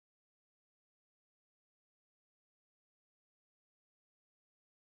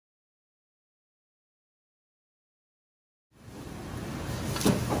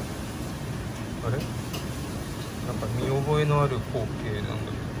えのある光景なん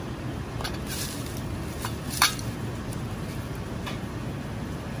だけど。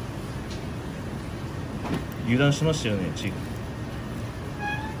油断しましたよね、チーフ。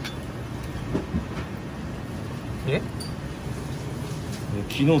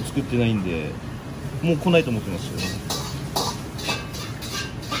昨日作ってないんでもう来ないと思ってましたよね。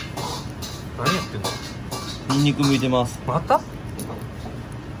何やってんの？ニンニク剥いてます。また？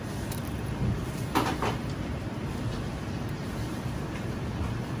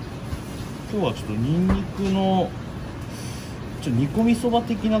今日はちょっとニンニクの煮込みそば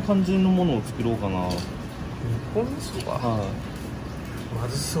的な感じのものを作ろうかな。煮込みそば？はい。ま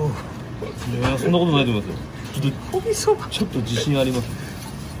ずそう。いや、そんなことないと思いますよ。煮込みそば？ちょっと自信あります。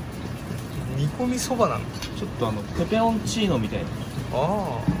煮込みそばなの？ちょっとペペロンチーノみたいな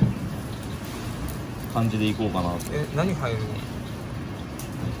感じでいこうかなと。何入るの？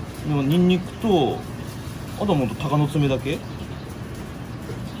でもニンニクと、あとはもっと鷹の爪だけ。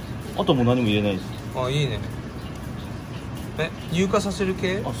あとはもう何も入れないです。あ、いいね。乳化させる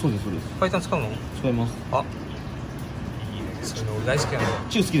系？あ、そうですそうです。パイタン使うの？使います。あ、いいね。そういうの俺大好きなんだよ。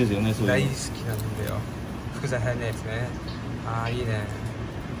チュー好きですよね、そういうの。大好きなんだよ。副菜入らないやつね。ああ、いいね。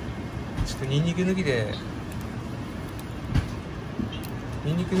ちょっとニンニク抜きで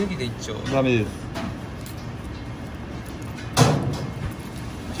いっちゃおう。ダメです。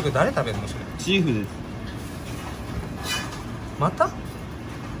結構誰食べるのそれ？チーフです。また？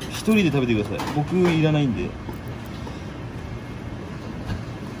一人で食べてください。僕いらないんで。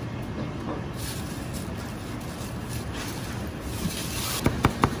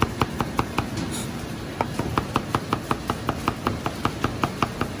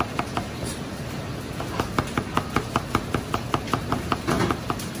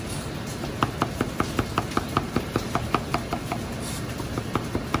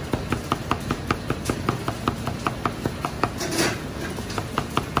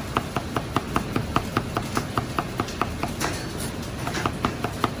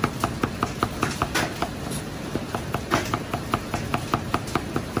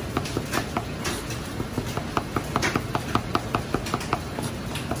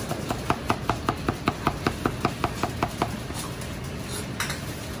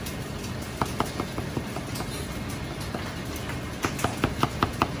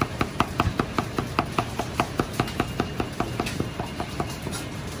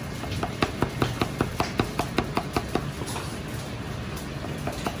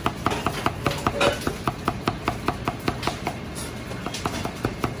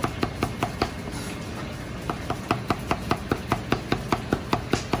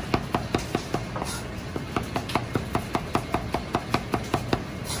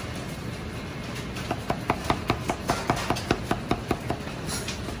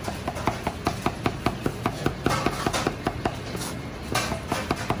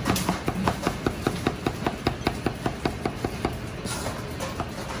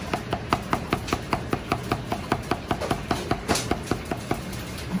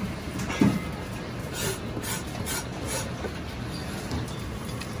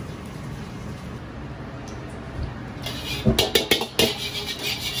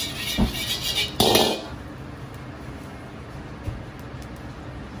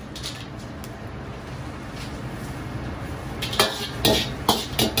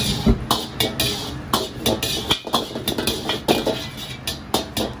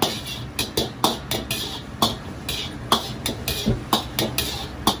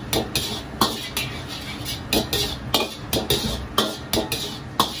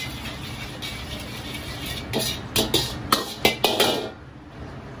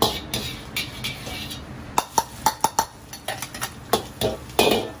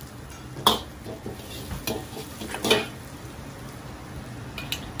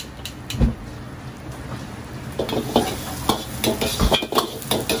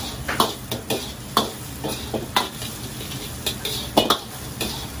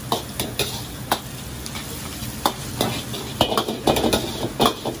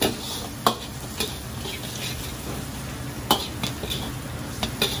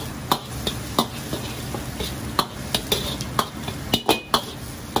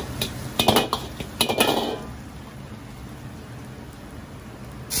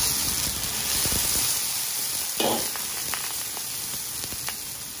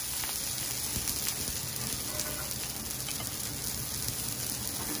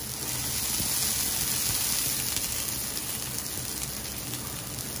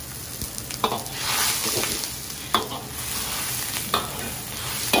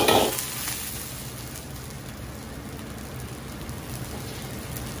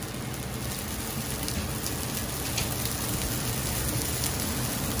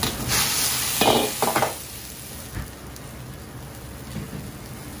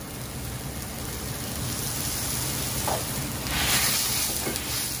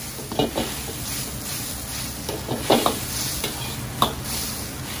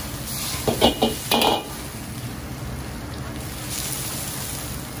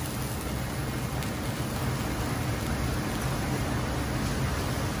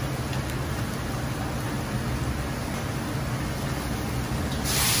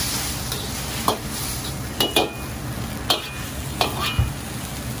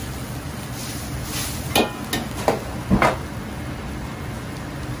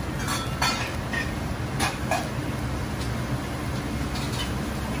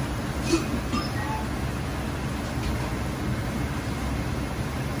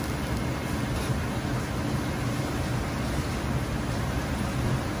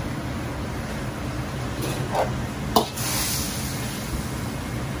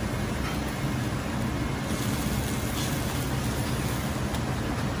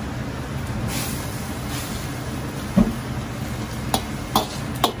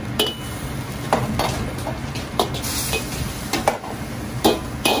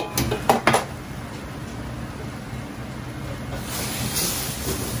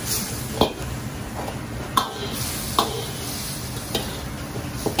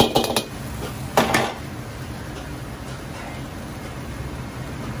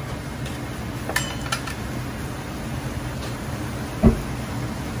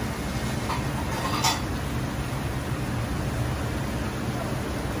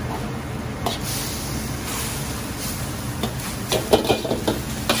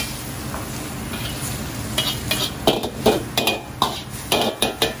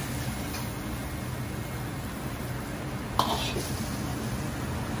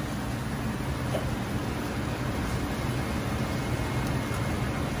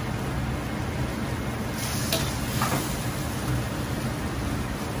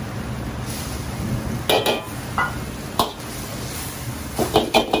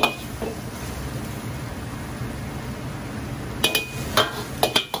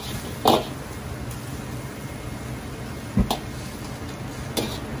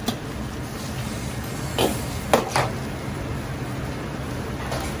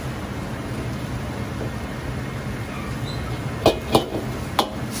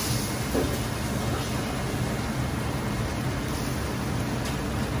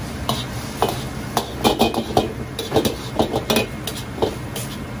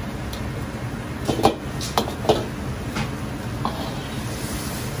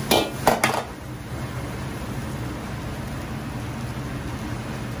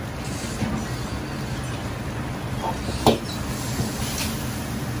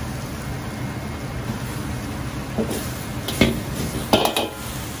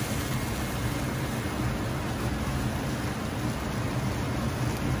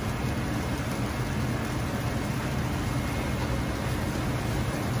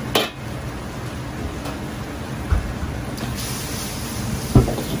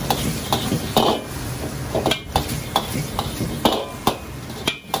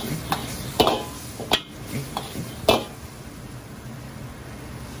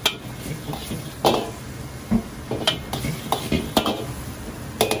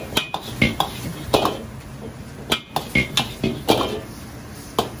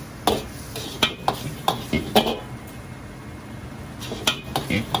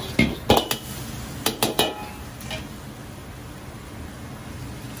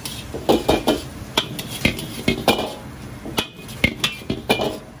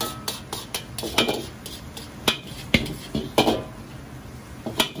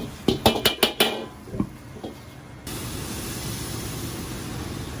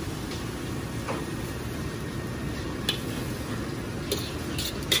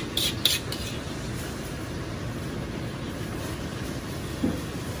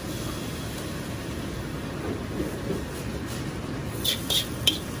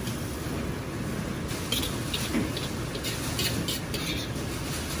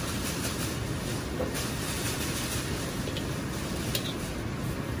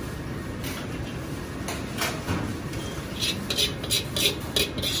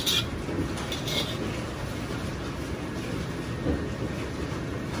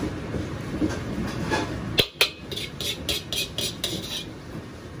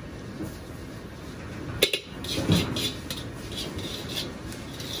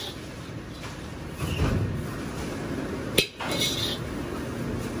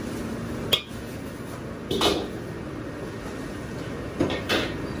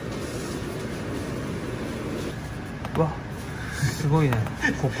わ、すごいね、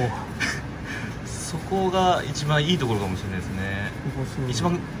ここ。そこが一番いいところかもしれないですね。ここすごい。一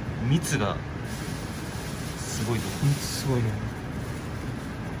番蜜がすごいところ。蜜すごいね。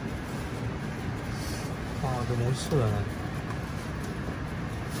ああ、でも美味しそうだね。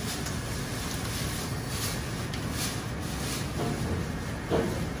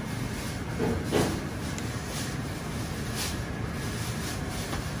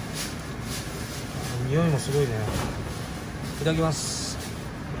匂いもすごいね。いただきます。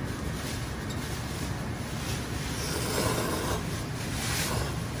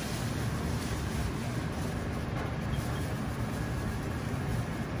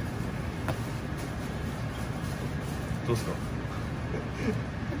どうですか？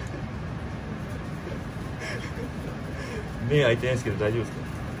目開いてないですけど大丈夫ですか？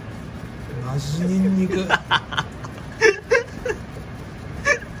マジニンニクで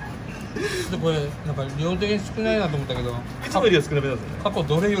これなんか量的に少ないなと思ったけど、いつもよりは少なめなんですよね。過去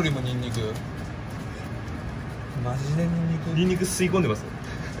どれよりもニンニク、マジでニンニク、ニンニク吸い込んでます。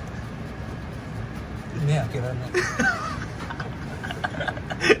目開けられない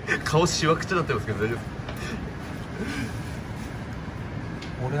顔しわくちゃなってますけど大丈夫ですか？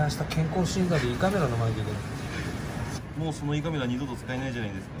俺明日健康診断で胃カメラ飲まなきゃいけない。もうその胃カメラ二度と使えないじゃな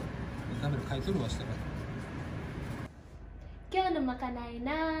いですか。胃カメラ買い取るわしてから。今日のまかない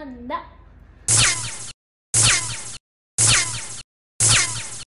なんだ？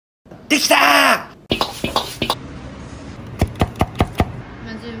できたー。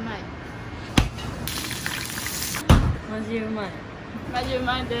マジうまい。マジうまい。マジう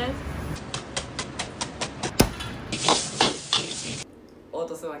まいです。オー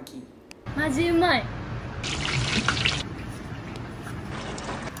トスワンキー。マジうまい。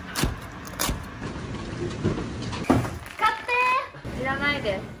買っていらない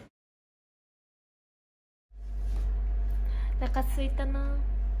です。お腹すいたな。